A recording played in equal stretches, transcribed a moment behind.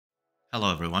Hello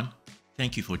everyone,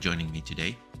 thank you for joining me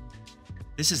today.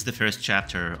 This is the first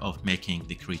chapter of making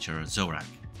the creature Zorak.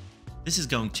 This is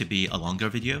going to be a longer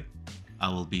video. I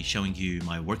will be showing you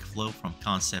my workflow from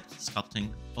concept sculpting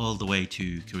all the way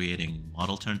to creating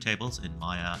model turntables in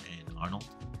Maya and Arnold.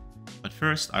 But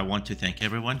first, I want to thank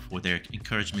everyone for their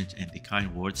encouragement and the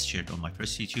kind words shared on my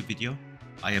first YouTube video.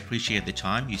 I appreciate the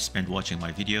time you spend watching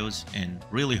my videos and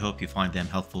really hope you find them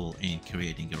helpful in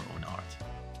creating your own art.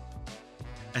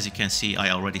 As you can see, I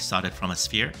already started from a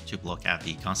sphere to block out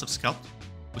the concept sculpt,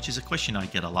 which is a question I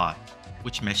get a lot,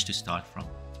 which mesh to start from.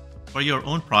 For your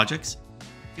own projects,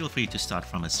 feel free to start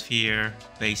from a sphere,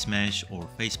 base mesh, or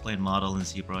faceplane model in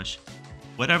ZBrush,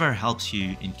 whatever helps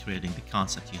you in creating the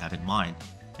concept you have in mind.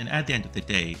 And at the end of the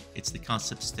day, it's the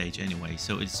concept stage anyway,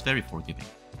 so it's very forgiving.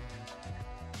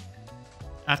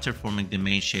 After forming the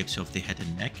main shapes of the head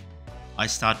and neck, I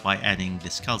start by adding the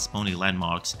skull's bony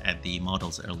landmarks at the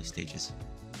model's early stages.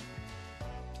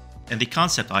 And the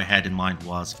concept I had in mind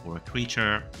was for a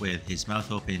creature with his mouth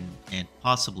open and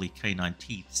possibly canine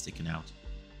teeth sticking out.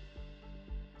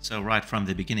 So right from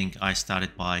the beginning, I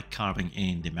started by carving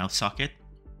in the mouth socket,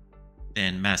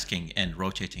 then masking and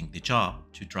rotating the jaw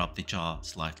to drop the jaw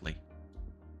slightly.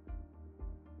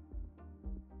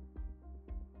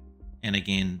 And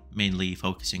again, mainly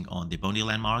focusing on the bony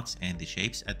landmarks and the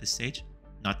shapes at this stage,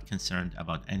 not concerned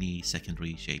about any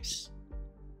secondary shapes.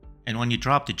 And when you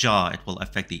drop the jaw, it will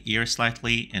affect the ear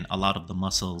slightly and a lot of the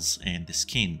muscles and the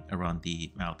skin around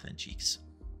the mouth and cheeks.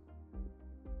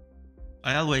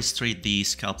 I always treat the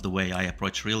sculpt the way I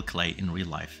approach real clay in real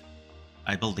life.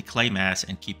 I build the clay mass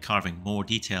and keep carving more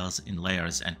details in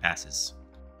layers and passes.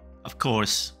 Of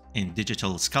course, in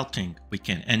digital sculpting, we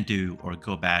can undo or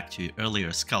go back to earlier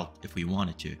sculpt if we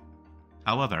wanted to.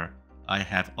 However, I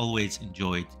have always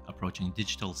enjoyed approaching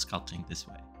digital sculpting this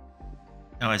way.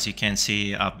 Now, as you can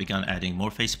see, I've begun adding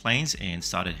more face planes and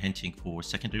started hinting for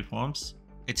secondary forms.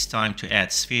 It's time to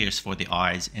add spheres for the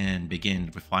eyes and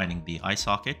begin refining the eye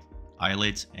socket,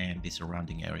 eyelids, and the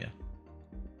surrounding area.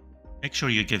 Make sure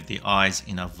you give the eyes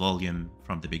enough volume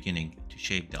from the beginning to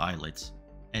shape the eyelids.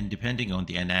 And depending on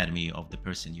the anatomy of the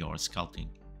person you are sculpting,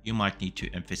 you might need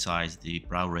to emphasize the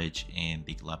brow ridge and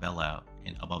the glabella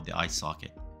and above the eye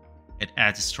socket. It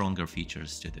adds stronger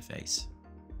features to the face.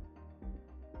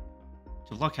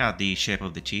 To look at the shape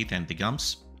of the teeth and the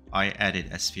gums, I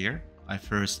added a sphere. I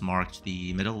first marked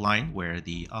the middle line where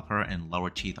the upper and lower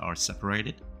teeth are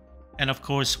separated. And of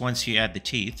course, once you add the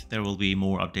teeth, there will be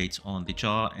more updates on the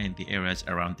jaw and the areas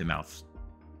around the mouth.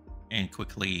 And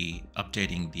quickly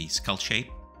updating the skull shape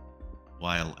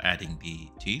while adding the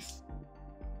teeth.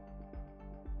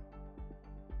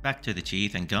 Back to the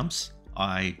teeth and gums,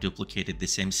 I duplicated the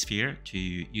same sphere to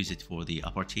use it for the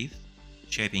upper teeth,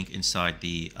 shaping inside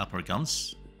the upper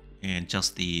gums and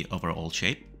just the overall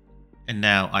shape. And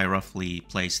now I roughly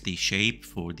place the shape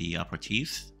for the upper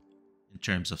teeth in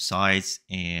terms of size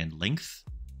and length,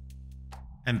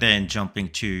 and then jumping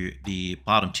to the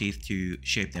bottom teeth to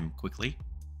shape them quickly.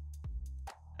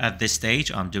 At this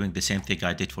stage, I'm doing the same thing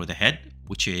I did for the head,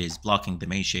 which is blocking the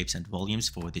main shapes and volumes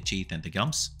for the teeth and the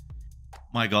gums.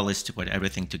 My goal is to put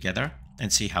everything together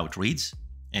and see how it reads,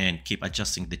 and keep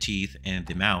adjusting the teeth and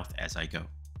the mouth as I go.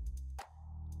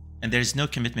 And there's no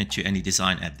commitment to any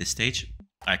design at this stage.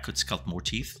 I could sculpt more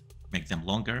teeth, make them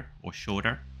longer or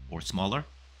shorter or smaller.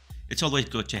 It's always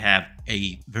good to have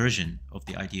a version of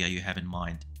the idea you have in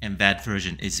mind, and that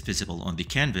version is visible on the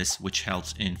canvas, which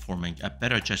helps in forming a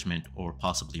better judgment or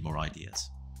possibly more ideas.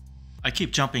 I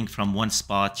keep jumping from one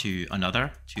spot to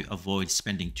another to avoid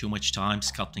spending too much time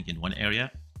sculpting in one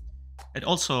area. It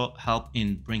also helps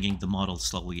in bringing the model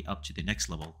slowly up to the next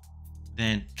level.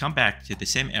 Then come back to the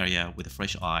same area with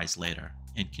fresh eyes later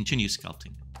and continue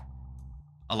sculpting.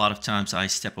 A lot of times I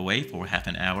step away for half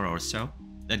an hour or so,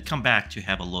 then come back to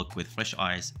have a look with fresh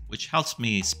eyes, which helps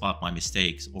me spot my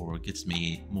mistakes or gives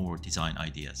me more design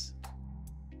ideas.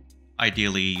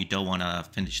 Ideally, you don't want to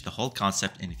finish the whole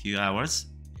concept in a few hours.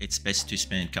 It's best to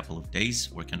spend a couple of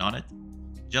days working on it,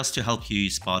 just to help you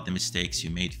spot the mistakes you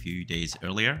made a few days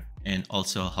earlier and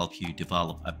also help you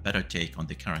develop a better take on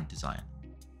the current design.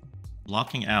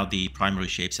 Blocking out the primary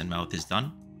shapes and mouth is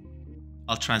done.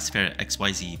 I'll transfer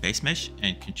XYZ base mesh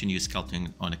and continue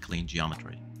sculpting on a clean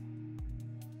geometry.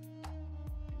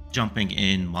 Jumping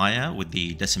in Maya with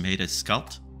the decimated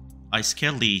sculpt, I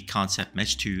scaled the concept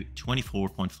mesh to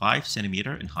 24.5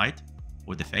 centimeter in height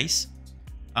for the face.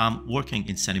 I'm working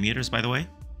in centimeters, by the way,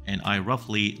 and I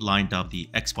roughly lined up the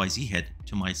XYZ head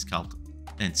to my sculpt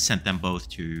and sent them both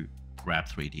to Grab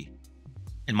 3D.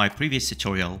 In my previous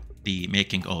tutorial, the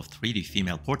making of 3D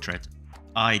female portrait,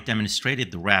 I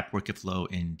demonstrated the wrap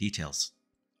workflow in details.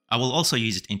 I will also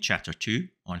use it in Chapter 2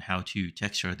 on how to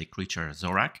texture the creature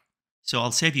Zorak, so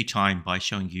I'll save you time by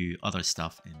showing you other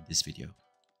stuff in this video.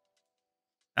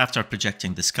 After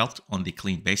projecting the sculpt on the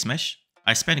clean base mesh,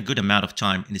 I spent a good amount of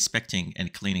time inspecting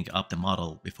and cleaning up the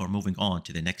model before moving on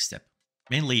to the next step,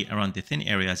 mainly around the thin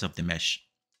areas of the mesh,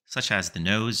 such as the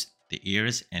nose, the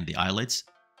ears, and the eyelids.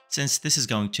 Since this is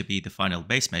going to be the final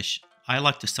base mesh, I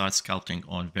like to start sculpting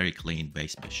on very clean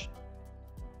base mesh.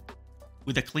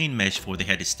 With a clean mesh for the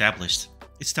head established,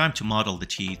 it's time to model the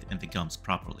teeth and the gums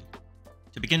properly.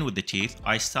 To begin with the teeth,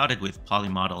 I started with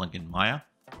polymodeling in Maya.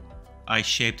 I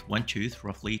shaped one tooth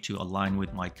roughly to align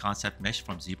with my concept mesh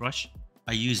from ZBrush.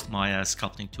 I used Maya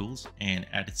sculpting tools and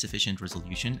added sufficient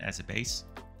resolution as a base.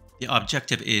 The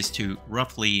objective is to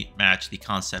roughly match the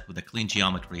concept with a clean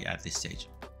geometry at this stage,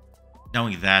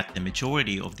 knowing that the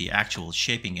majority of the actual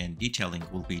shaping and detailing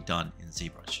will be done in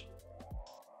ZBrush.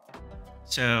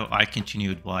 So I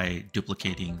continued by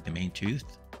duplicating the main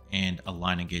tooth and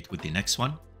aligning it with the next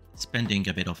one, spending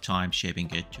a bit of time shaping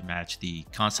it to match the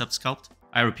concept sculpt.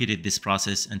 I repeated this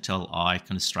process until I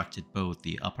constructed both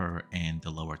the upper and the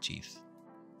lower teeth.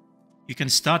 You can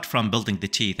start from building the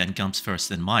teeth and gums first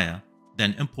in Maya,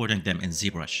 then importing them in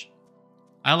ZBrush.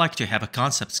 I like to have a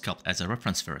concept sculpt as a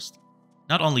reference first.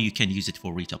 Not only you can use it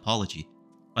for retopology,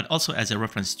 but also as a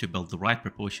reference to build the right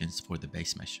proportions for the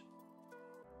base mesh.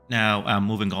 Now I'm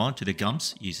moving on to the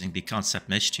gums using the concept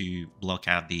mesh to block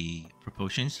out the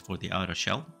proportions for the outer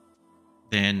shell.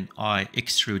 Then I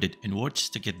extruded inwards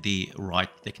to get the right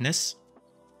thickness.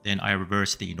 Then I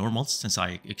reversed the normals since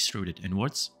I extruded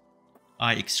inwards.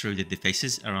 I extruded the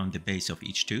faces around the base of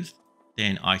each tooth.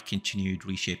 Then I continued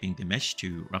reshaping the mesh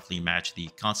to roughly match the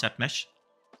concept mesh.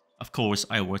 Of course,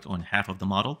 I worked on half of the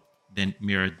model, then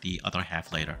mirrored the other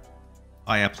half later.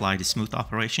 I applied a smooth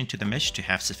operation to the mesh to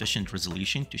have sufficient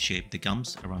resolution to shape the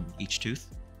gums around each tooth.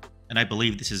 And I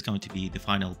believe this is going to be the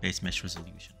final base mesh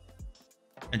resolution.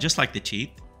 And just like the teeth,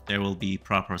 there will be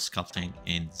proper sculpting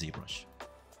in ZBrush.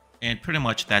 And pretty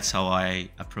much that's how I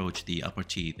approach the upper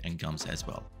teeth and gums as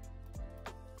well.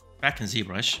 Back in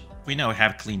ZBrush, we now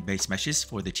have clean base meshes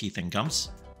for the teeth and gums.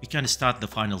 We can start the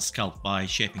final sculpt by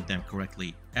shaping them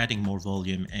correctly, adding more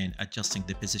volume and adjusting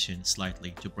the position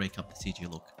slightly to break up the CG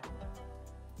look.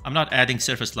 I'm not adding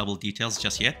surface level details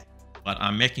just yet, but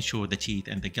I'm making sure the teeth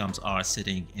and the gums are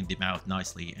sitting in the mouth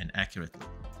nicely and accurately.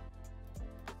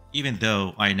 Even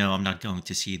though I know I'm not going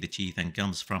to see the teeth and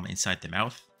gums from inside the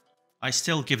mouth, I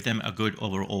still give them a good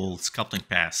overall sculpting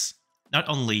pass, not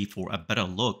only for a better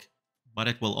look, but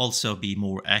it will also be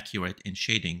more accurate in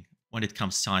shading when it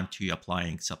comes time to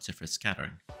applying subsurface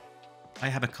scattering. I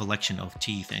have a collection of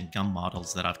teeth and gum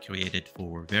models that I've created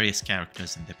for various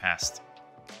characters in the past.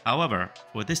 However,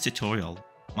 for this tutorial,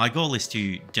 my goal is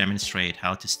to demonstrate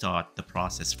how to start the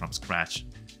process from scratch,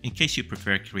 in case you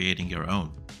prefer creating your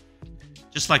own.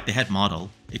 Just like the head model,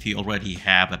 if you already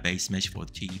have a base mesh for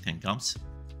teeth and gums,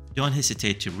 don't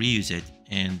hesitate to reuse it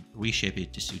and reshape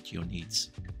it to suit your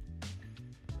needs.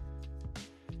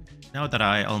 Now that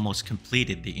I almost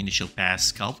completed the initial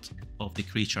pass sculpt of the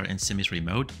creature in symmetry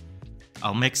mode,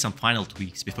 I'll make some final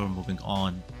tweaks before moving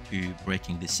on to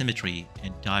breaking the symmetry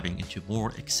and diving into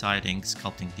more exciting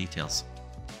sculpting details.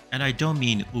 And I don't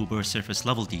mean uber surface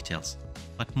level details,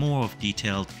 but more of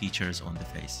detailed features on the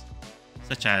face,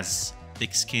 such as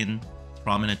thick skin,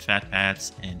 prominent fat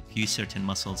pads, and few certain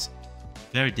muscles,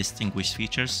 very distinguished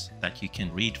features that you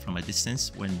can read from a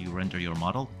distance when you render your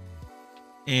model.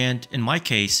 And in my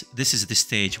case, this is the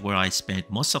stage where I spend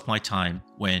most of my time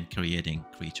when creating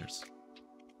creatures.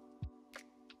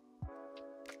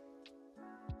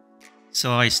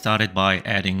 So I started by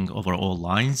adding overall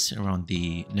lines around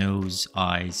the nose,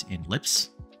 eyes, and lips,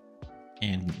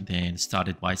 and then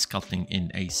started by sculpting in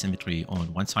asymmetry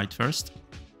on one side first,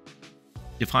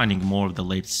 defining more of the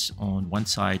lips on one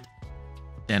side.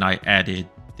 Then I added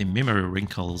the memory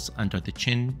wrinkles under the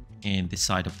chin and the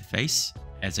side of the face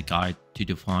as a guide to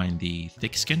define the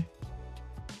thick skin,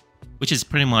 which is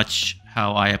pretty much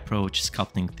how I approach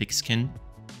sculpting thick skin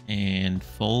and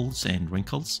folds and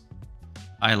wrinkles.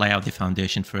 I lay out the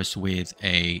foundation first with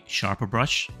a sharper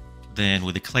brush, then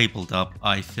with the clay buildup,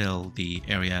 I fill the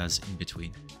areas in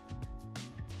between.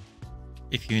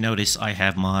 If you notice, I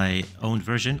have my own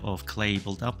version of clay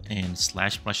buildup and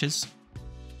slash brushes,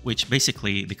 which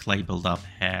basically the clay buildup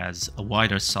has a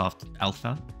wider soft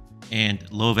alpha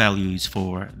and low values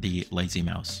for the lazy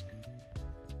mouse.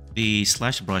 The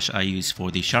slash brush I use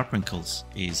for the sharp wrinkles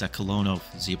is a clone of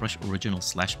ZBrush original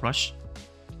slash brush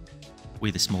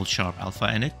with a small sharp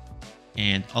alpha in it,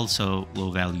 and also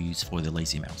low values for the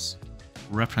lazy mouse.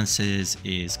 References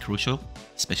is crucial,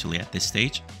 especially at this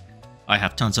stage. I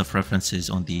have tons of references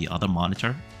on the other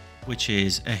monitor, which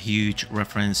is a huge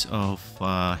reference of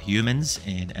humans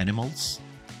and animals,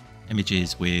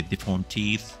 images with deformed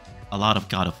teeth, a lot of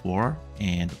God of War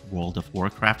and World of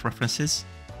Warcraft references.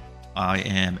 I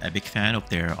am a big fan of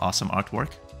their awesome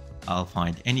artwork. I'll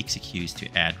find any excuse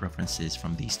to add references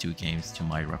from these two games to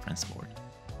my reference board.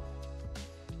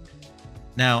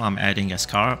 Now I'm adding a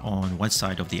scar on one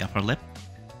side of the upper lip,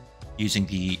 using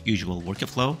the usual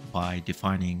workflow by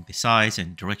defining the size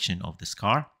and direction of the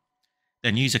scar.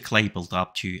 Then use a clay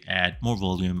build-up to add more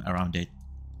volume around it.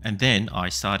 And then I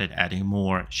started adding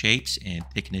more shapes and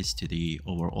thickness to the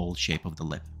overall shape of the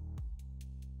lip.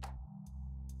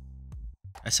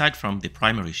 Aside from the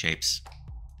primary shapes,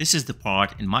 this is the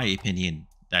part, in my opinion,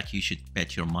 that you should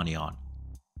bet your money on.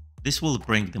 This will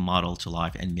bring the model to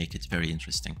life and make it very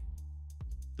interesting.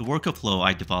 The workflow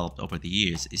I developed over the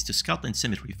years is to sculpt in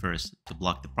symmetry first to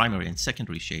block the primary and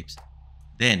secondary shapes.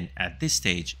 Then, at this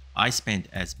stage, I spend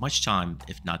as much time,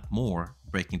 if not more,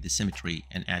 breaking the symmetry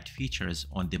and add features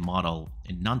on the model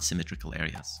in non-symmetrical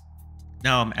areas.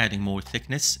 Now I'm adding more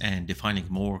thickness and defining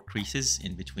more creases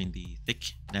in between the thick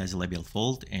nasolabial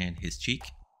fold and his cheek.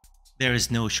 There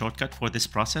is no shortcut for this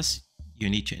process. You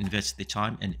need to invest the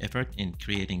time and effort in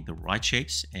creating the right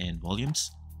shapes and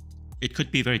volumes. It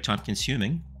could be very time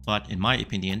consuming, but in my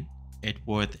opinion, it's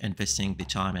worth investing the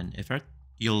time and effort.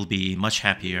 You'll be much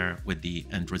happier with the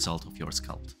end result of your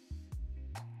sculpt.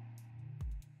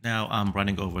 Now I'm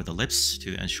running over the lips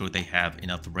to ensure they have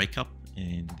enough breakup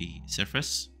in the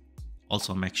surface.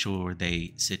 Also make sure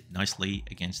they sit nicely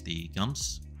against the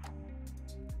gums.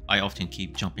 I often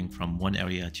keep jumping from one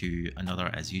area to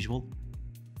another as usual,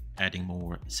 adding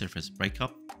more surface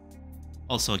breakup.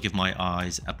 Also give my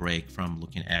eyes a break from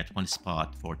looking at one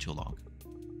spot for too long.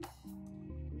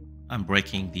 I'm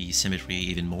breaking the symmetry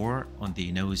even more on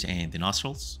the nose and the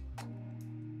nostrils,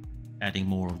 adding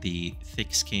more of the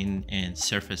thick skin and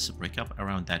surface breakup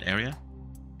around that area.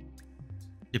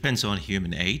 Depends on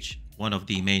human age. One of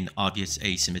the main obvious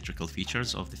asymmetrical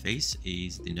features of the face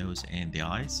is the nose and the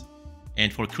eyes.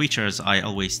 And for creatures, I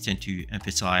always tend to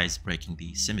emphasize breaking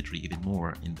the symmetry even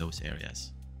more in those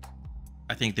areas.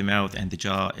 I think the mouth and the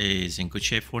jaw is in good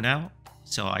shape for now,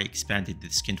 so I expanded the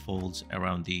skin folds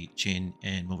around the chin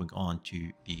and moving on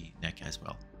to the neck as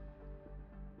well.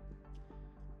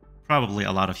 Probably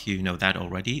a lot of you know that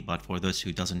already, but for those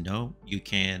who doesn't know, you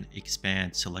can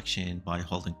expand selection by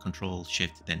holding Ctrl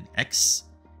Shift then X,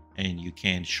 and you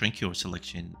can shrink your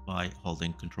selection by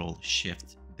holding Ctrl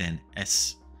Shift then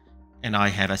S. And I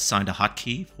have assigned a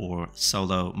hotkey for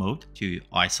solo mode to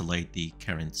isolate the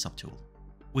current subtool,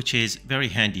 which is very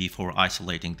handy for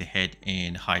isolating the head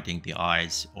and hiding the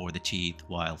eyes or the teeth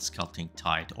while sculpting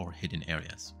tight or hidden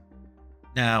areas.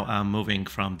 Now I'm moving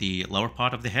from the lower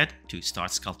part of the head to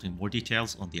start sculpting more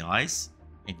details on the eyes.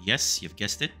 And yes, you've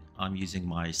guessed it, I'm using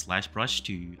my slash brush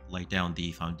to lay down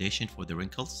the foundation for the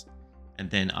wrinkles.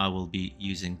 And then I will be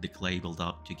using the clay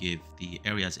build-up to give the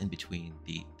areas in between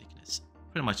the thickness.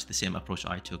 Pretty much the same approach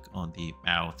I took on the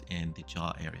mouth and the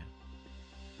jaw area.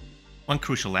 One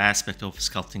crucial aspect of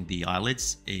sculpting the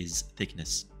eyelids is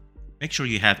thickness. Make sure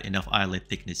you have enough eyelid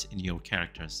thickness in your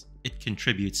characters. It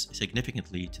contributes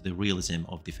significantly to the realism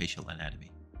of the facial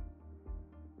anatomy.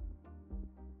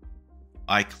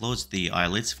 I closed the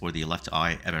eyelids for the left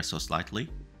eye ever so slightly.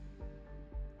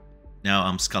 Now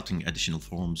I'm sculpting additional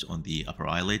forms on the upper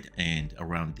eyelid and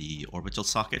around the orbital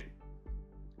socket.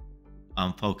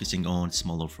 I'm focusing on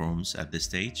smaller forms at this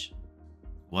stage,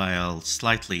 while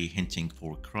slightly hinting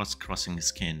for crossing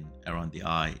skin around the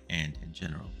eye and in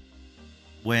general.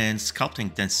 When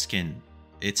sculpting dense skin,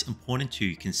 it's important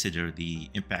to consider the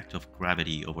impact of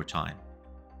gravity over time,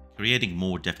 creating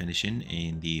more definition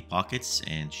in the pockets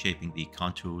and shaping the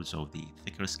contours of the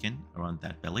thicker skin around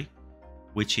that belly,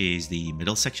 which is the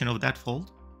middle section of that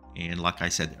fold. And like I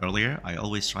said earlier, I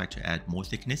always try to add more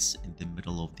thickness in the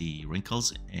middle of the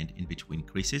wrinkles and in between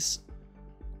creases,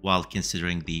 while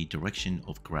considering the direction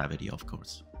of gravity, of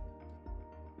course.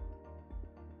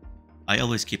 I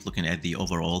always keep looking at the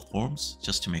overall forms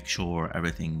just to make sure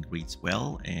everything reads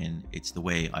well and it's the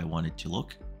way I want it to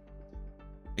look.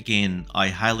 Again, I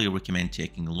highly recommend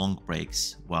taking long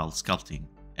breaks while sculpting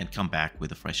and come back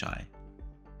with a fresh eye.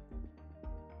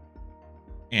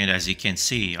 And as you can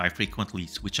see, I frequently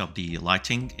switch up the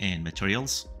lighting and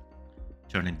materials,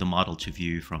 turning the model to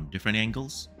view from different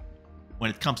angles. When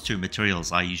it comes to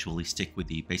materials, I usually stick with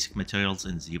the basic materials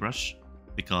in ZBrush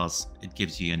because it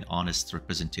gives you an honest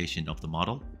representation of the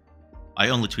model. I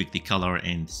only tweak the color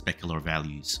and specular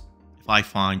values. If I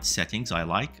find settings I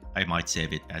like, I might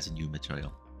save it as a new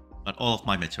material. But all of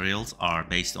my materials are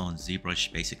based on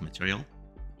ZBrush basic material,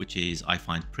 which is, I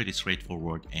find, pretty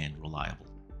straightforward and reliable.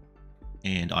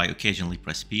 and I occasionally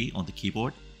press P on the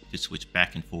keyboard to switch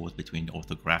back and forth between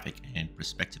orthographic and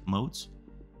perspective modes.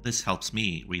 This helps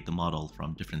me read the model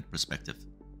from different perspectives,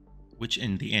 which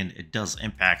in the end it does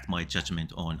impact my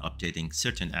judgment on updating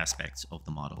certain aspects of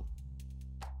the model.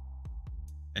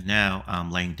 And now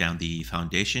I'm laying down the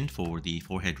foundation for the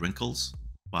forehead wrinkles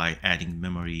by adding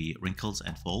memory wrinkles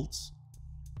and folds.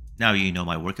 Now you know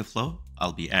my workflow.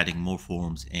 I'll be adding more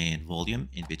forms and volume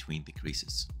in between the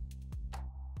creases.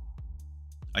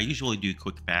 I usually do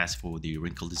quick pass for the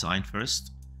wrinkle design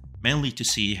first, mainly to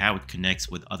see how it connects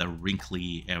with other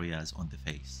wrinkly areas on the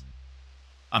face.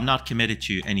 I'm not committed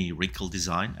to any wrinkle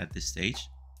design at this stage.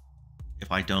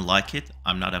 If I don't like it,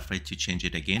 I'm not afraid to change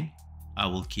it again. I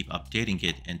will keep updating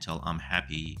it until I'm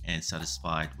happy and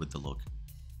satisfied with the look.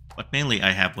 But mainly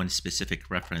I have one specific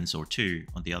reference or two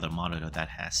on the other monitor that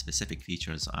has specific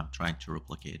features I'm trying to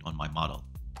replicate on my model.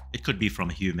 It could be from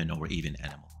a human or even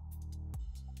animal.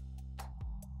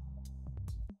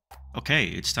 Okay,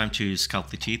 it's time to sculpt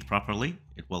the teeth properly.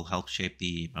 It will help shape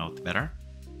the mouth better.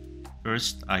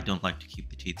 First, I don't like to keep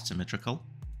the teeth symmetrical.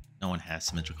 No one has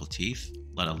symmetrical teeth,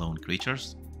 let alone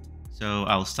creatures. So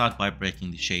I'll start by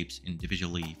breaking the shapes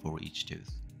individually for each tooth.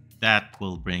 That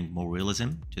will bring more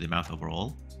realism to the mouth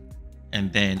overall.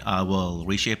 And then I will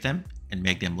reshape them and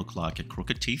make them look like a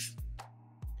crooked teeth.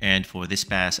 And for this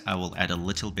pass, I will add a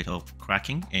little bit of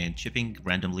cracking and chipping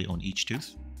randomly on each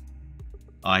tooth.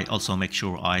 I also make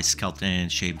sure I sculpt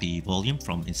and shape the volume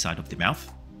from inside of the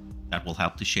mouth. That will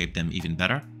help to shape them even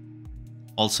better.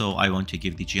 Also, I want to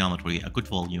give the geometry a good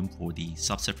volume for the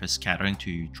subsurface scattering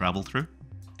to travel through.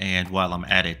 And while I'm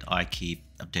at it, I keep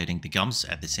updating the gums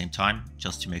at the same time,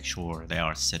 just to make sure they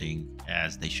are sitting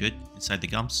as they should inside the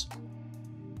gums.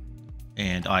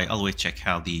 And I always check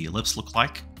how the lips look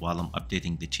like while I'm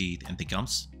updating the teeth and the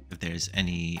gums, if there's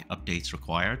any updates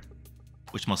required,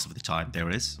 which most of the time there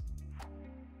is.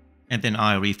 And then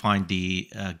I refine the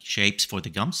shapes for the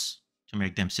gums to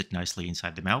make them sit nicely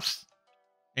inside the mouth.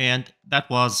 And that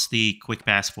was the quick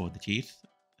pass for the teeth.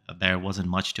 There wasn't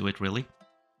much to it really.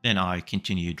 Then I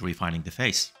continued refining the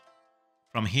face.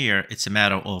 From here, it's a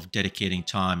matter of dedicating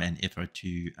time and effort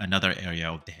to another area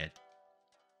of the head.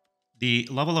 The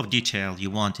level of detail you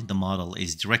want in the model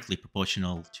is directly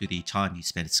proportional to the time you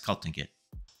spend sculpting it.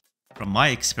 From my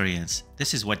experience,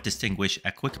 this is what distinguishes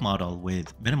a quick model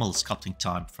with minimal sculpting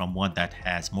time from one that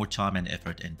has more time and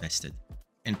effort invested.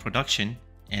 In production,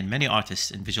 and many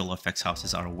artists and visual effects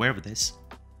houses are aware of this,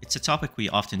 it's a topic we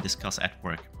often discuss at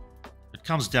work. It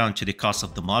comes down to the cost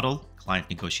of the model, client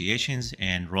negotiations,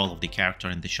 and role of the character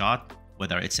in the shot,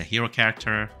 whether it's a hero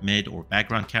character, mid or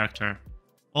background character.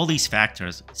 All these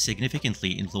factors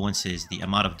significantly influences the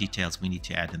amount of details we need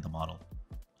to add in the model.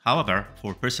 However,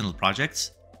 for personal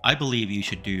projects, I believe you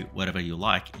should do whatever you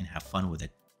like and have fun with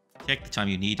it. Take the time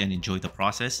you need and enjoy the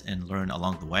process and learn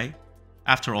along the way.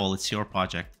 After all, it's your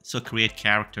project, so create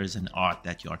characters and art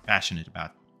that you are passionate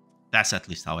about. That's at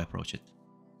least how I approach it.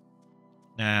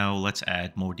 Now let's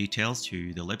add more details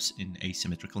to the lips in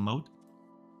asymmetrical mode,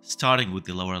 starting with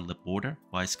the lower lip border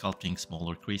by sculpting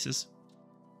smaller creases.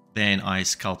 Then I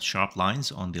sculpt sharp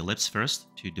lines on the lips first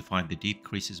to define the deep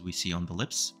creases we see on the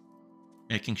lips,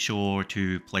 making sure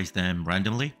to place them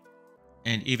randomly.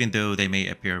 And even though they may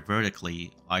appear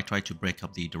vertically, I try to break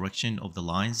up the direction of the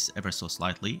lines ever so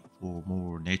slightly for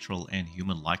more natural and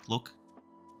human-like look.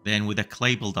 Then with a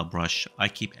clay build-up brush, I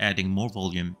keep adding more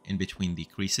volume in between the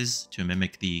creases to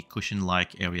mimic the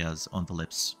cushion-like areas on the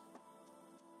lips.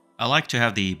 I like to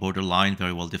have the borderline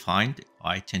very well defined.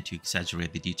 I tend to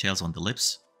exaggerate the details on the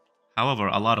lips. However,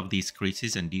 a lot of these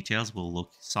creases and details will look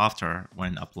softer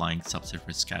when applying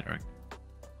subsurface scattering.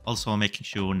 Also making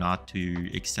sure not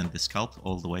to extend the sculpt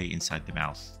all the way inside the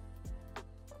mouth.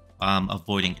 I'm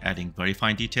avoiding adding very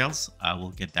fine details. I will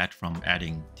get that from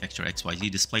adding texture XYZ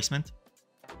displacement.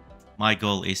 My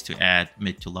goal is to add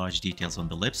mid to large details on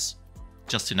the lips,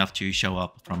 just enough to show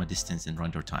up from a distance in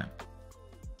render time.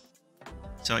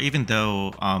 So even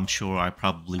though I'm sure I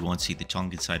probably won't see the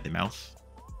tongue inside the mouth,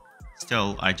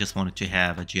 still I just wanted to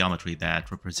have a geometry that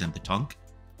represents the tongue.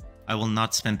 I will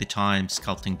not spend the time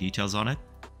sculpting details on it,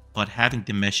 but having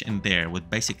the mesh in there with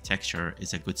basic texture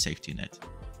is a good safety net.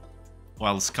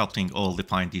 While sculpting all the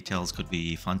fine details could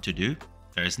be fun to do,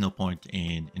 there is no point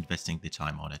in investing the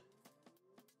time on it.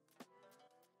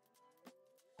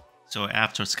 So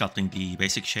after sculpting the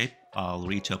basic shape, I'll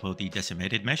retopo the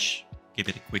decimated mesh, give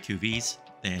it a quick UVs,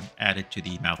 then add it to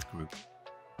the mouth group.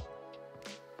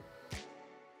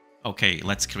 Okay,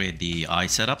 let's create the eye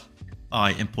setup.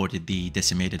 I imported the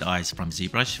decimated eyes from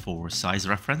ZBrush for size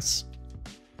reference.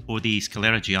 For the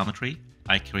sclera geometry,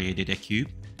 I created a cube,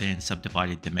 then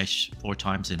subdivided the mesh 4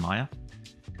 times in Maya.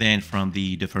 Then from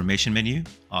the deformation menu,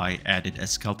 I added a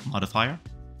sculpt modifier,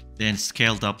 then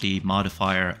scaled up the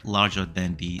modifier larger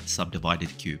than the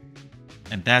subdivided cube.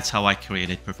 And that's how I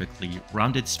created perfectly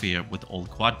rounded sphere with all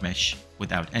quad mesh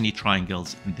without any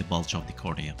triangles in the bulge of the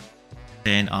cornea.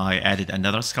 Then I added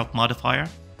another sculpt modifier,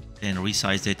 then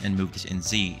resized it and moved it in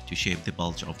Z to shape the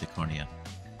bulge of the cornea.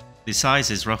 The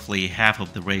size is roughly half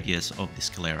of the radius of the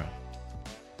sclera.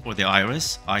 For the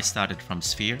iris, I started from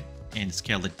sphere and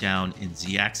scaled it down in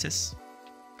Z-axis.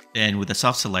 Then with a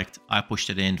soft select, I pushed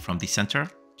it in from the center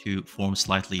to form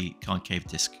slightly concave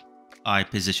disc. I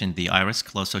positioned the iris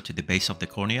closer to the base of the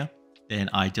cornea. Then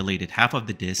I deleted half of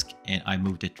the disc and I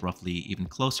moved it roughly even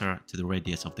closer to the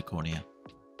radius of the cornea.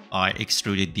 I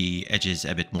extruded the edges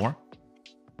a bit more.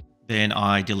 Then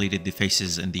I deleted the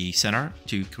faces in the center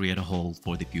to create a hole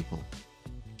for the pupil.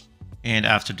 And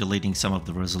after deleting some of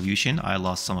the resolution, I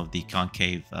lost some of the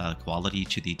concave quality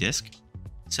to the disc.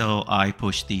 So I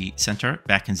pushed the center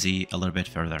back in Z a little bit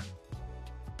further.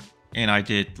 And I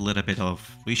did a little bit of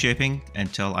reshaping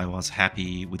until I was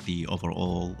happy with the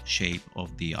overall shape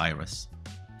of the iris.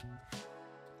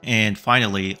 And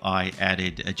finally, I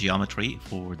added a geometry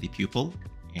for the pupil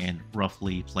and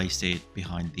roughly placed it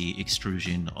behind the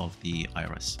extrusion of the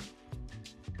iris.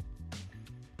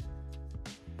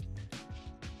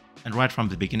 And right from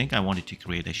the beginning, I wanted to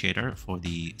create a shader for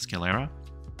the sclera.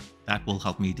 That will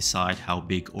help me decide how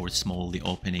big or small the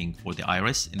opening for the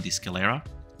iris in the sclera.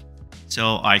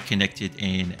 So I connected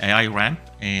an AI ramp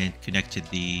and connected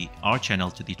the R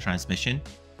channel to the transmission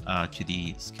to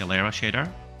the sclera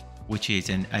shader, which is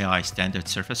an AI standard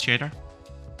surface shader.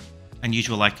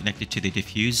 Unusual, I connected to the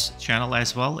diffuse channel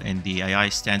as well in the AI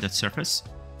standard surface,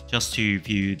 just to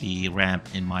view the ramp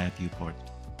in Maya viewport.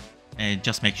 And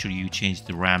just make sure you change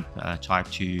the ramp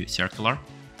type to circular.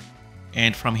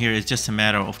 And from here, it's just a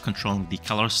matter of controlling the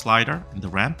color slider in the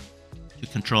ramp to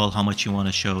control how much you want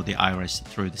to show the iris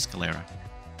through the sclera.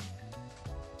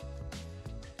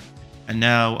 And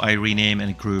now I rename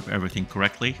and group everything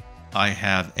correctly. I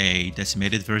have a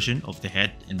decimated version of the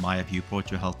head in Maya viewport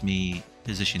to help me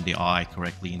position the eye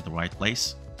correctly in the right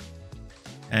place.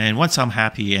 And once I'm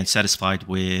happy and satisfied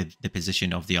with the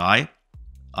position of the eye,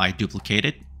 I duplicate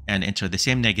it and enter the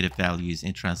same negative values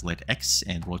in translate X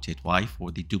and rotate Y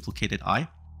for the duplicated eye.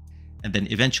 And then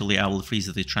eventually I will freeze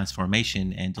the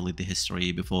transformation and delete the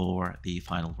history before the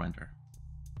final render.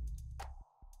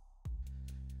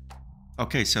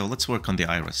 Okay, so let's work on the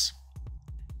iris.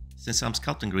 Since I'm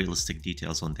sculpting realistic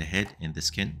details on the head and the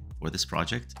skin for this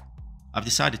project, I've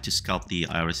decided to sculpt the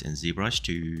iris in ZBrush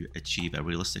to achieve a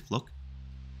realistic look.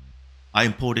 I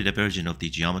imported a version of the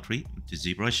geometry to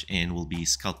ZBrush and will be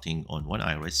sculpting on one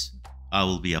iris. I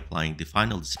will be applying the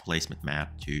final displacement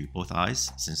map to both eyes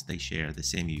since they share the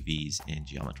same UVs and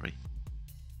geometry.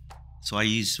 So I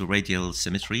use radial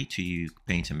symmetry to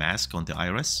paint a mask on the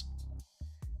iris.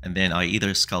 And then I either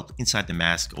sculpt inside the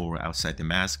mask or outside the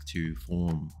mask to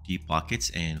form deep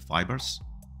pockets and fibers.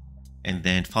 And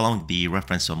then following the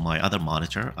reference on my other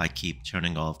monitor, I keep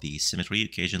turning off the symmetry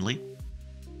occasionally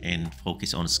and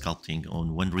focus on sculpting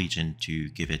on one region to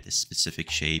give it a specific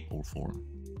shape or form.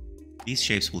 These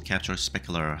shapes will capture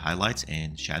specular highlights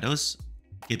and shadows,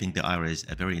 giving the iris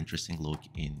a very interesting look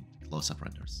in close-up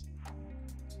renders.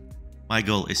 My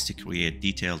goal is to create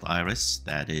detailed iris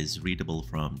that is readable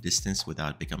from distance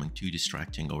without becoming too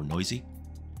distracting or noisy.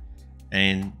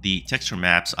 And the texture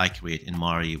maps I create in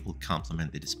Mari will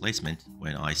complement the displacement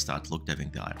when I start look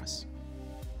deving the iris.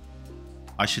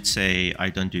 I should say I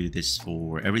don't do this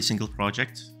for every single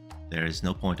project. There is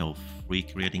no point of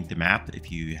recreating the map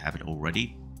if you have it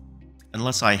already,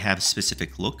 unless I have a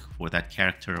specific look for that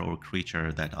character or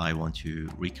creature that I want to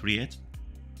recreate.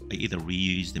 I either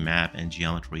reuse the map and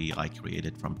geometry I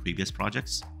created from previous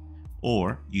projects,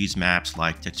 or use maps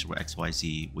like Texture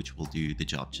XYZ, which will do the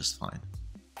job just fine.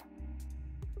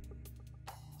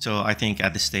 So I think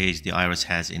at this stage the iris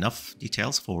has enough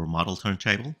details for model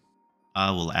turntable. I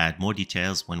will add more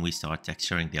details when we start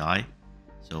texturing the eye.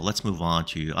 So let's move on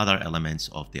to other elements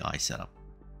of the eye setup.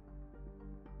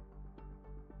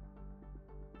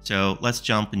 So let's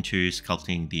jump into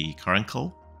sculpting the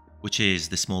caruncle, which is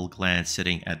the small gland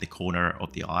sitting at the corner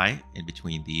of the eye in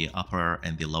between the upper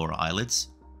and the lower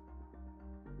eyelids.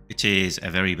 It is a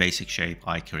very basic shape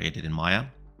I created in Maya,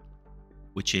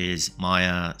 which is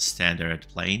Maya standard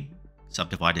plane,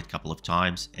 subdivided a couple of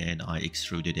times, and I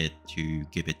extruded it to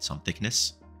give it some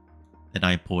thickness. Then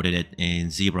I imported it in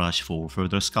ZBrush for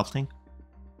further sculpting.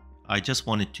 I just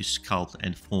wanted to sculpt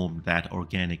and form that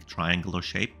organic triangular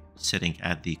shape sitting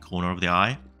at the corner of the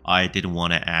eye. I didn't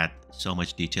want to add so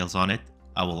much details on it.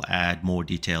 I will add more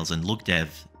details in look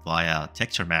dev via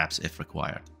texture maps if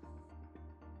required.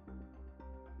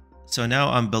 So now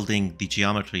I'm building the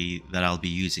geometry that I'll be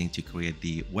using to create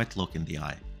the wet look in the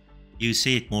eye. You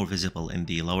see it more visible in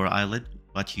the lower eyelid,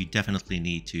 but you definitely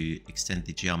need to extend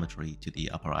the geometry to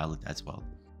the upper eyelid as well.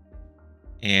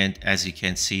 And as you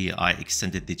can see, I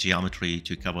extended the geometry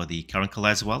to cover the carbuncle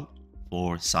as well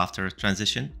for softer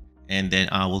transition, and then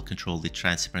I will control the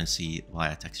transparency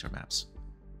via texture maps.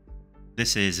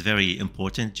 This is very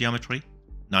important geometry,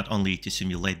 not only to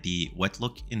simulate the wet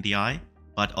look in the eye,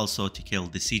 but also to kill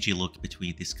the CG look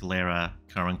between the sclera,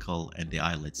 carbuncle, and the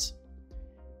eyelids.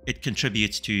 It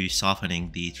contributes to softening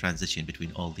the transition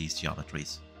between all these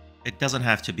geometries. It doesn't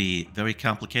have to be very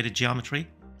complicated geometry.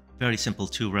 Very simple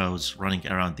 2 rows running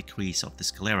around the crease of the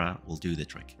sclera will do the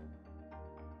trick.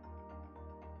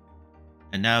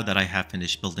 And now that I have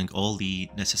finished building all the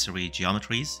necessary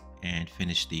geometries and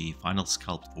finished the final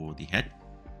sculpt for the head,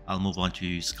 I'll move on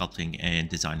to sculpting and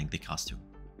designing the costume.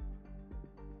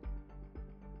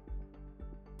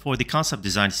 For the concept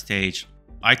design stage,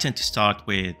 I tend to start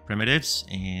with primitives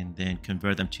and then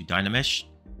convert them to Dynamesh.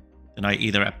 Then I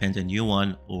either append a new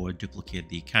one or duplicate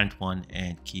the current one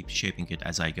and keep shaping it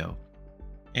as I go.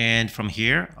 And from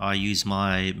here, I use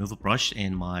my move brush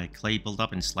and my clay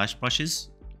buildup and slash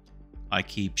brushes. I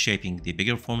keep shaping the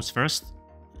bigger forms first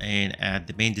and add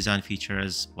the main design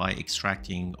features by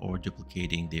extracting or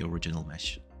duplicating the original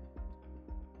mesh.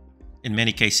 In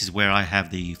many cases where I have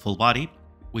the full body,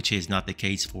 which is not the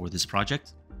case for this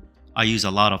project, I use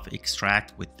a lot of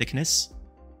extract with thickness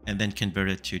and then convert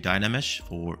it to Dynamesh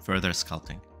for further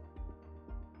sculpting.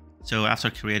 So after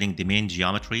creating the main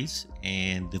geometries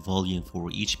and the volume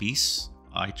for each piece,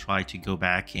 I try to go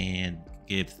back and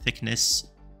give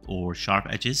thickness or sharp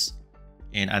edges.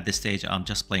 And at this stage, I'm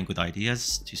just playing with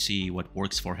ideas to see what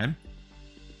works for him.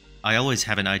 I always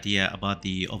have an idea about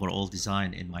the overall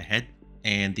design in my head.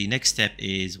 And the next step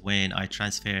is when I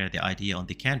transfer the idea on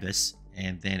the canvas,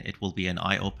 and then it will be an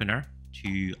eye-opener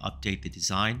to update the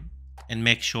design and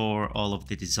make sure all of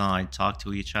the design talk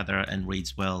to each other and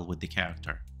reads well with the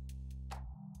character.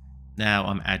 Now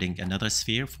I'm adding another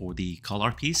sphere for the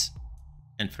collar piece.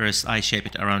 And first I shape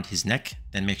it around his neck,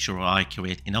 then make sure I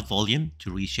create enough volume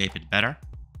to reshape it better.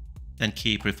 Then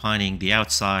keep refining the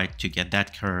outside to get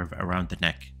that curve around the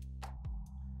neck.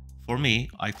 For me,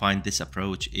 I find this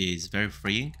approach is very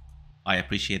freeing. I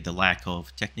appreciate the lack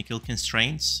of technical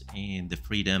constraints and the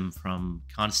freedom from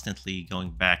constantly going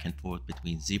back and forth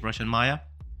between ZBrush and Maya,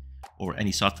 or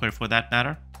any software for that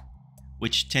matter,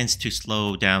 which tends to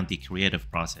slow down the creative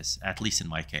process, at least in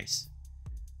my case.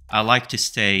 I like to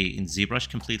stay in ZBrush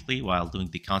completely while doing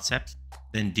the concept,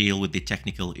 then deal with the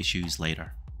technical issues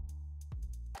later.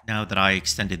 Now that I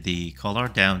extended the collar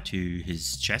down to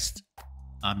his chest,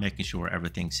 I'm making sure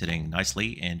everything's sitting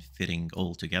nicely and fitting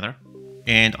all together.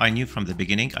 And I knew from the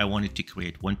beginning I wanted to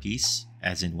create one piece,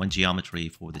 as in one geometry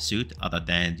for the suit, other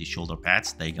than the shoulder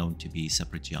pads. They're going to be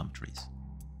separate geometries.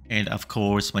 And of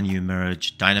course, when you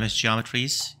merge Dynamesh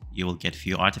geometries, you will get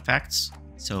few artifacts.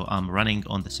 So I'm running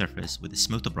on the surface with a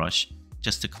smoother brush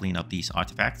just to clean up these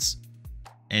artifacts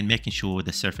and making sure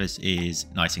the surface is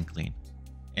nice and clean.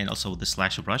 And also with the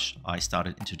slasher brush, I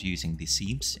started introducing the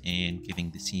seams and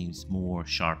giving the seams more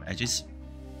sharp edges.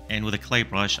 And with a clay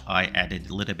brush, I added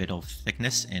a little bit of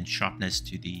thickness and sharpness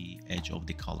to the edge of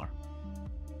the collar.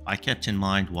 I kept in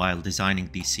mind while designing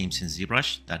these seams in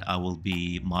ZBrush that I will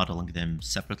be modeling them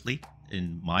separately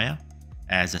in Maya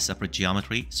as a separate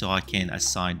geometry, so I can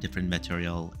assign different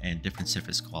material and different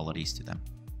surface qualities to them.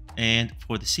 And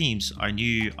for the seams, I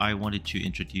knew I wanted to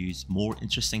introduce more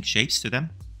interesting shapes to them.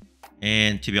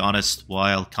 And to be honest,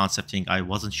 while concepting, I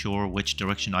wasn't sure which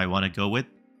direction I want to go with.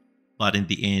 But in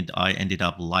the end, I ended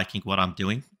up liking what I'm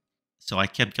doing. So I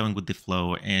kept going with the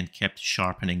flow and kept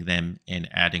sharpening them and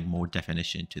adding more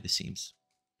definition to the seams.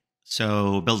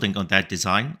 So building on that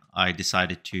design, I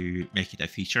decided to make it a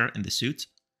feature in the suit.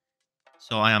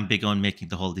 So I am big on making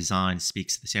the whole design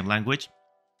speaks the same language.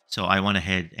 So I went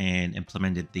ahead and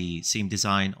implemented the seam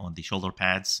design on the shoulder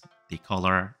pads, the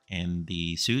collar, and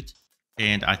the suit.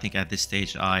 And I think at this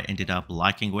stage, I ended up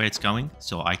liking where it's going.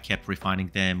 So I kept refining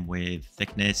them with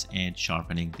thickness and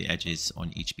sharpening the edges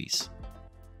on each piece.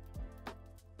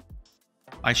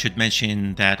 I should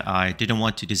mention that I didn't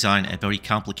want to design a very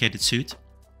complicated suit.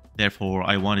 Therefore,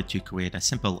 I wanted to create a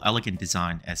simple, elegant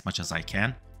design as much as I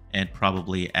can, and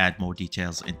probably add more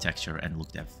details in texture and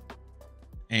look depth.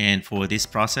 And for this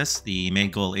process, the main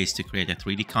goal is to create a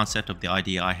 3D concept of the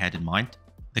idea I had in mind.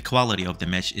 The quality of the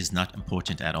mesh is not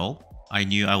important at all. I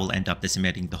knew I will end up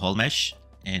decimating the whole mesh,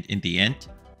 and in the end,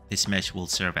 this mesh will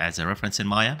serve as a reference in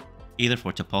Maya, either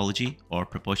for topology or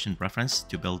proportion reference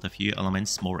to build a few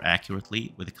elements more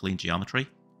accurately with a clean geometry.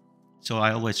 So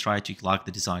I always try to lock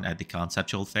the design at the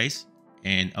conceptual phase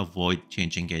and avoid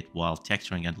changing it while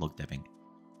texturing and look dipping.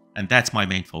 And that's my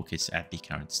main focus at the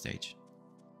current stage.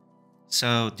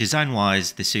 So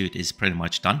design-wise, the suit is pretty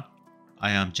much done.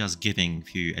 I am just giving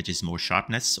few edges more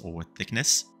sharpness or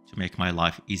thickness to make my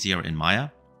life easier in Maya,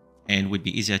 and would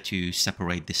be easier to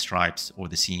separate the stripes or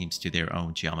the seams to their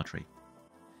own geometry.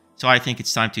 So I think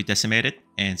it's time to decimate it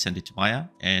and send it to Maya,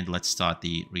 and let's start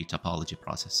the retopology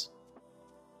process.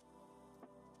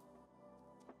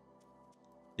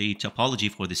 The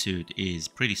topology for the suit is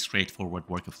pretty straightforward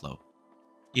workflow.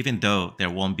 Even though there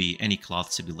won't be any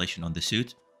cloth simulation on the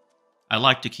suit, I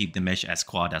like to keep the mesh as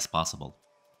quad as possible.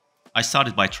 I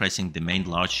started by tracing the main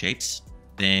large shapes,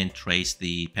 then traced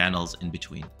the panels in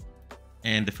between.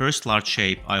 And the first large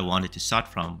shape I wanted to start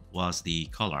from was the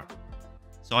collar.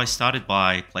 So I started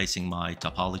by placing my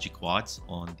topology quads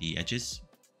on the edges,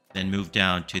 then moved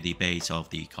down to the base of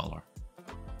the collar.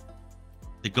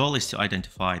 The goal is to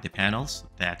identify the panels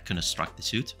that construct the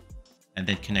suit, and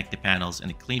then connect the panels in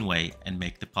a clean way and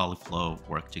make the polyflow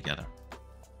work together.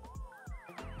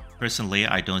 Personally,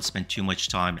 I don't spend too much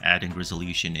time adding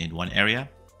resolution in one area.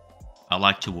 I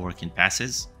like to work in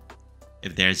passes.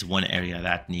 If there's one area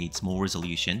that needs more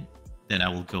resolution, then I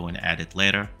will go and add it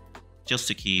later, just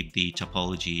to keep the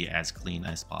topology as clean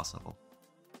as possible.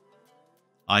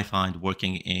 I find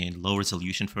working in low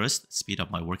resolution first speed up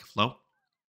my workflow.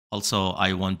 Also,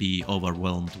 I won't be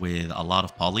overwhelmed with a lot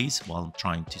of polys while I'm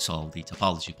trying to solve the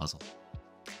topology puzzle.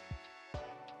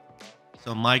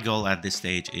 So my goal at this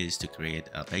stage is to create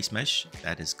a base mesh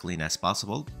that is clean as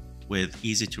possible with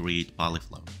easy to read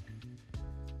polyflow.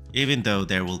 Even though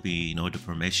there will be no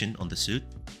deformation on the suit,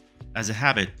 as a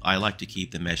habit, I like to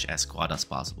keep the mesh as quad as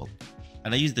possible.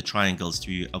 And I use the triangles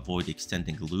to avoid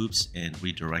extending loops and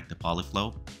redirect the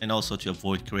polyflow, and also to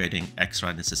avoid creating extra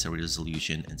unnecessary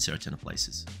resolution in certain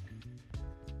places.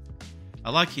 I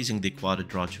like using the quad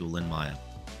draw tool in Maya.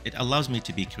 It allows me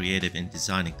to be creative in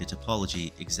designing the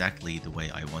topology exactly the way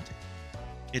I want it.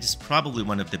 It is probably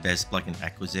one of the best plugin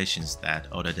acquisitions that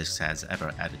Autodesk has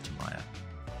ever added to Maya.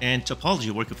 And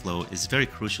topology workflow is a very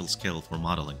crucial skill for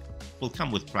modeling. It will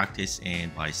come with practice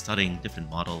and by studying different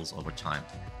models over time.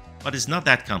 But it's not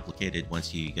that complicated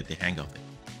once you get the hang of it.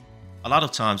 A lot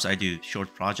of times I do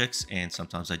short projects and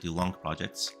sometimes I do long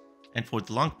projects. And for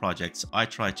the long projects, I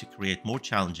try to create more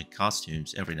challenging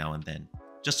costumes every now and then,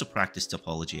 just to practice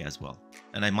topology as well.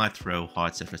 And I might throw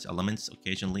hard surface elements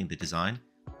occasionally in the design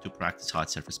to practice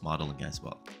hard surface modeling as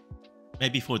well.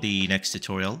 Maybe for the next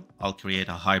tutorial, I'll create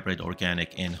a hybrid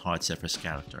organic and hard surface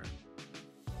character.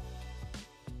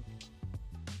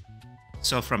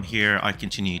 So from here, I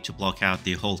continue to block out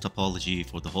the whole topology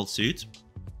for the whole suit.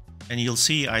 And you'll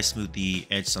see I smooth the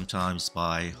edge sometimes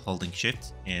by holding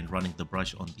shift and running the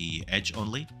brush on the edge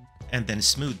only, and then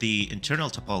smooth the internal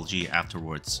topology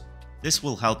afterwards. This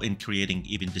will help in creating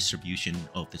even distribution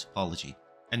of the topology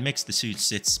and makes the suit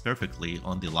sits perfectly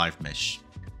on the live mesh.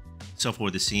 So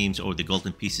for the seams or the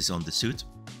golden pieces on the suit,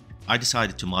 I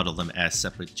decided to model them as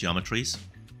separate geometries.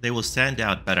 They will stand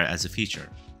out better as a feature,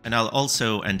 and I'll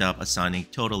also end up assigning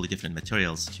totally different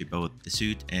materials to both the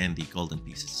suit and the golden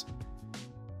pieces.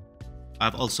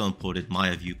 I've also imported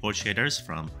Maya viewport shaders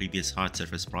from previous hard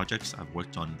surface projects I've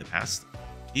worked on in the past.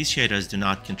 These shaders do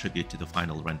not contribute to the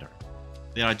final render.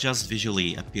 They are just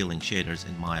visually appealing shaders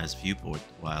in Maya's viewport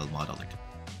while modeling.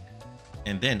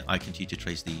 And then I continue to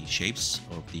trace the shapes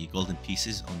of the golden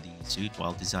pieces on the suit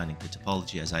while designing the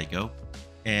topology as I go.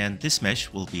 And this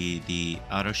mesh will be the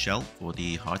outer shell for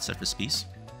the hard surface piece.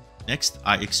 Next,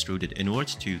 I extruded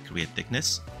inwards to create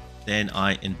thickness. Then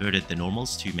I inverted the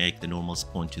normals to make the normals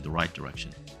point to the right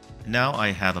direction. Now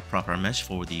I have a proper mesh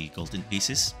for the golden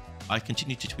pieces. I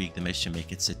continue to tweak the mesh to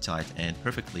make it sit tight and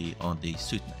perfectly on the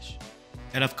suit mesh.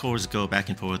 And of course go back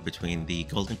and forth between the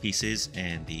golden pieces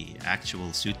and the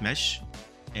actual suit mesh.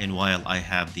 And while I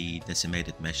have the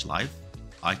decimated mesh live,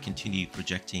 I continue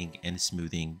projecting and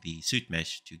smoothing the suit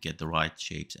mesh to get the right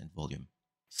shapes and volume.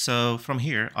 So from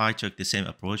here, I took the same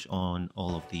approach on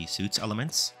all of the suit's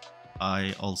elements.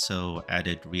 I also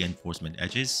added reinforcement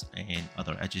edges and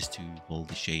other edges to hold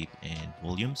the shape and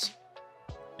volumes.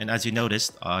 And as you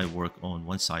noticed, I work on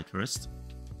one side first,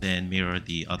 then mirror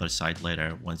the other side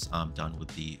later once I'm done with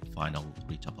the final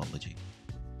retopology.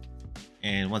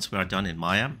 And once we are done in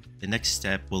Maya, the next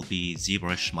step will be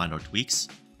ZBrush minor tweaks,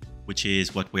 which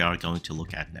is what we are going to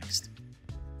look at next.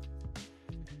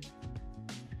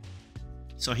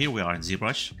 So here we are in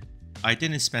ZBrush. I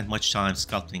didn't spend much time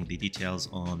sculpting the details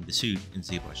on the suit in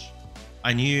ZBrush.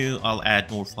 I knew I'll add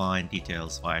more fine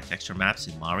details via texture maps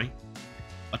in Mari.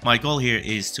 But my goal here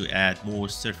is to add more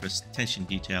surface tension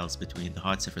details between the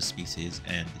hard surface pieces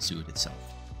and the suit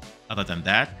itself. Other than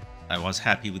that, I was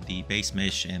happy with the base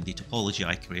mesh and the topology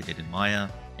I created in Maya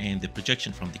and the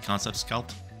projection from the concept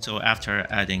sculpt. So after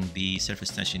adding the surface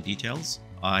tension details,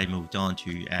 I moved on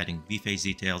to adding V-face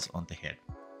details on the head.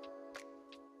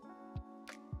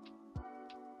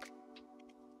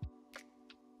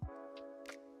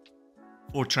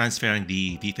 For transferring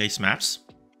the V-face maps,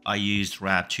 I used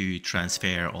wrap to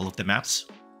transfer all of the maps.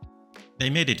 They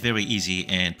made it very easy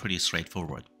and pretty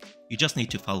straightforward. You just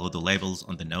need to follow the labels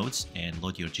on the nodes and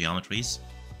load your geometries,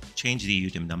 change the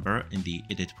UDIM number in the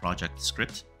Edit Project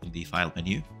script in the File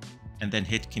menu, and then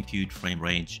hit Compute Frame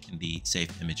Range in the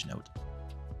Save Image node.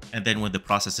 And then when the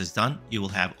process is done, you will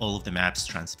have all of the maps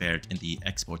transferred in the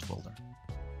Export folder.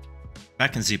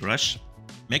 Back in ZBrush,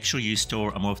 make sure you store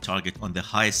a morph target on the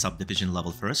highest subdivision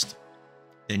level first.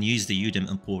 Then use the UDIM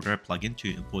importer plugin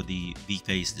to import the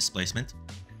V-face displacement.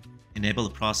 Enable the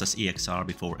process EXR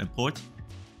before import,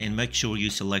 and make sure you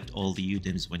select all the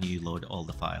UDIMs when you load all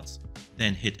the files.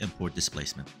 Then hit import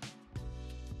displacement.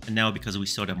 And now, because we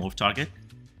stored a morph target,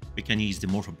 we can use the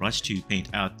morph brush to paint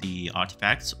out the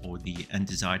artifacts or the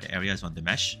undesired areas on the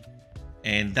mesh.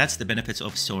 And that's the benefits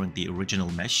of storing the original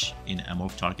mesh in a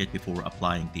morph target before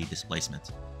applying the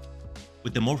displacement.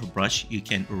 With the morph brush, you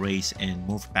can erase and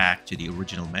morph back to the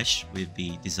original mesh with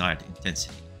the desired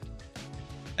intensity.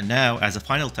 And now, as a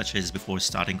final touches before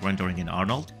starting rendering in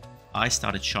Arnold, I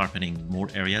started sharpening more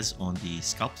areas on the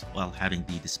sculpt while having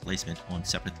the displacement on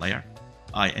separate layer.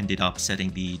 I ended up setting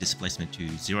the displacement to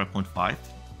 0.5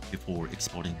 before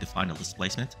exporting the final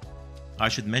displacement. I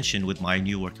should mention, with my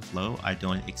new workflow, I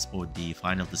don't export the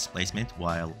final displacement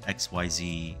while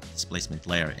XYZ displacement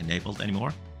layer enabled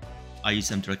anymore. I use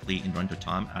them directly in render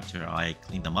time after I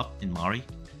clean them up in Mari.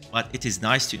 But it is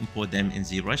nice to import them in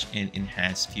ZBrush and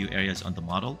enhance few areas on the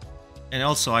model. And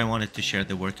also I wanted to share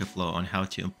the workflow on how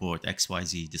to import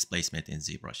XYZ displacement in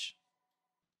ZBrush.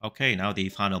 Okay, now the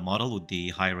final model with the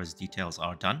high-res details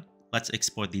are done. Let's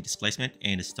export the displacement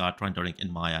and start rendering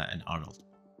in Maya and Arnold.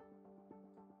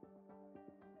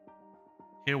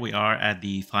 Here we are at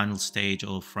the final stage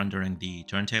of rendering the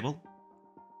turntable.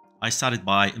 I started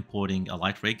by importing a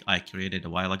light rig I created a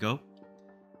while ago.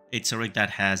 It's a rig that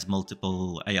has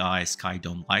multiple AI sky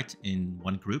dome light in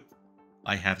one group.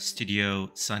 I have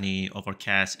studio, sunny,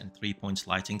 overcast, and 3-point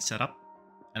lighting set up,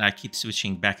 and I keep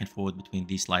switching back and forth between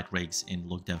these light rigs in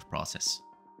look dev process.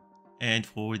 And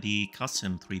for the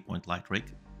custom 3-point light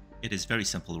rig, it is very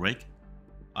simple rig.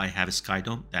 I have a sky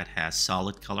dome that has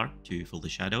solid color to fill the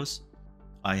shadows.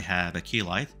 I have a key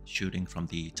light shooting from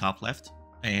the top left,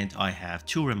 and I have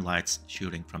 2 rim lights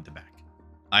shooting from the back.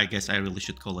 I guess I really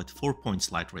should call it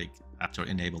 4-point light rig after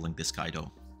enabling the sky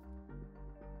dome.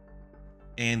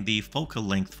 And the focal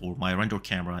length for my render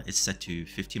camera is set to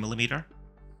 50mm.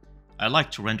 I like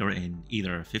to render in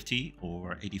either 50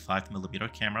 or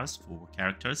 85mm cameras for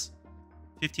characters.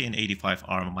 50 and 85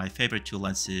 are my favorite two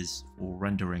lenses for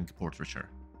rendering portraiture.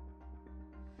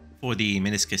 For the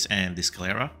meniscus and the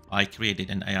sclera, I created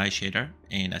an AI shader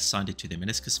and assigned it to the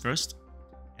meniscus first,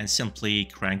 and simply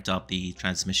cranked up the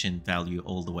transmission value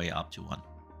all the way up to 1.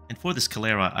 And for the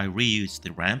sclera, I reused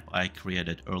the ramp I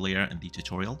created earlier in the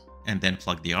tutorial, and then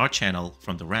plugged the R channel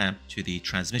from the ramp to the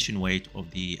transmission weight of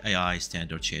the AI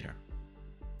standard shader.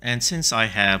 And since I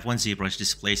have one ZBrush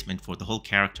displacement for the whole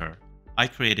character, I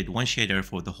created one shader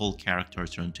for the whole character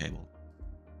turntable.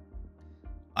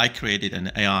 I created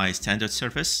an AI standard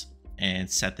surface and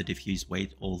set the diffuse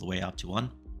weight all the way up to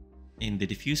 1. In the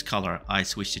diffuse color, I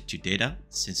switched it to data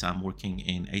since I'm working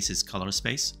in ACES color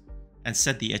space, and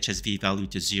set the HSV value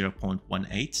to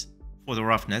 0.18. For the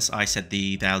roughness, I set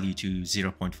the value to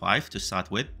 0.5 to start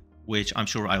with, which I'm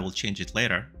sure I will change it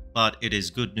later, but it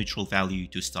is good neutral value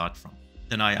to start from.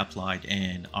 Then I applied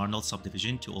an Arnold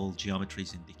subdivision to all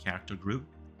geometries in the character group,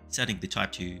 setting the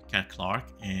type to Cat Clark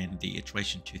and the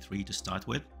iteration to 3 to start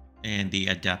with, and the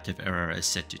adaptive error is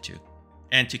set to 2.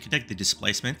 And to connect the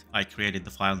displacement, I created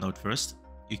the file node first.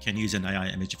 You can use an AI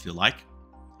image if you like.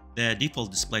 The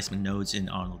default displacement nodes in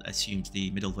Arnold assumes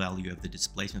the middle value of the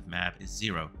displacement map is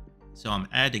 0. So I'm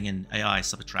adding an AI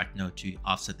subtract node to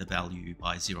offset the value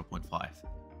by 0.5,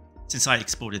 since I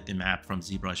exported the map from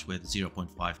ZBrush with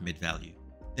 0.5 mid value.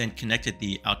 Then connected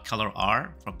the outcolor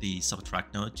R from the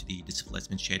subtract node to the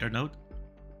displacement shader node.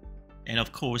 And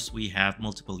of course, we have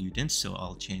multiple UDIMs, so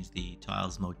I'll change the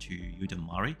tiles mode to UDIM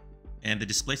Mari. And the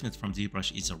displacement from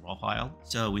ZBrush is a raw file,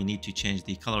 so we need to change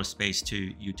the color space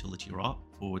to utility raw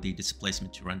for the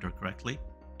displacement to render correctly.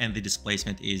 And the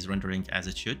displacement is rendering as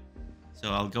it should.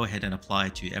 So I'll go ahead and apply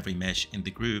it to every mesh in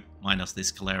the group minus the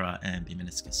sclera and the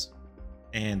meniscus.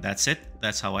 And that's it.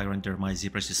 That's how I render my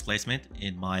ZBrush displacement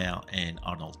in Maya and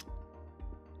Arnold.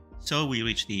 So we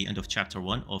reached the end of chapter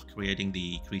 1 of creating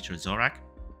the creature Zorak.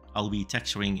 I'll be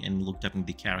texturing and look dubbing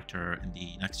the character in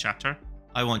the next chapter.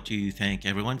 I want to thank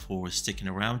everyone for sticking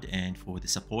around and for the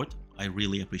support. I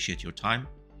really appreciate your time.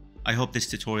 I hope this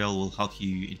tutorial will help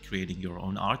you in creating your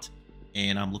own art,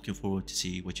 and I'm looking forward to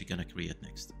see what you're gonna create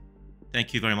next.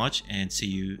 Thank you very much, and see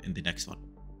you in the next one.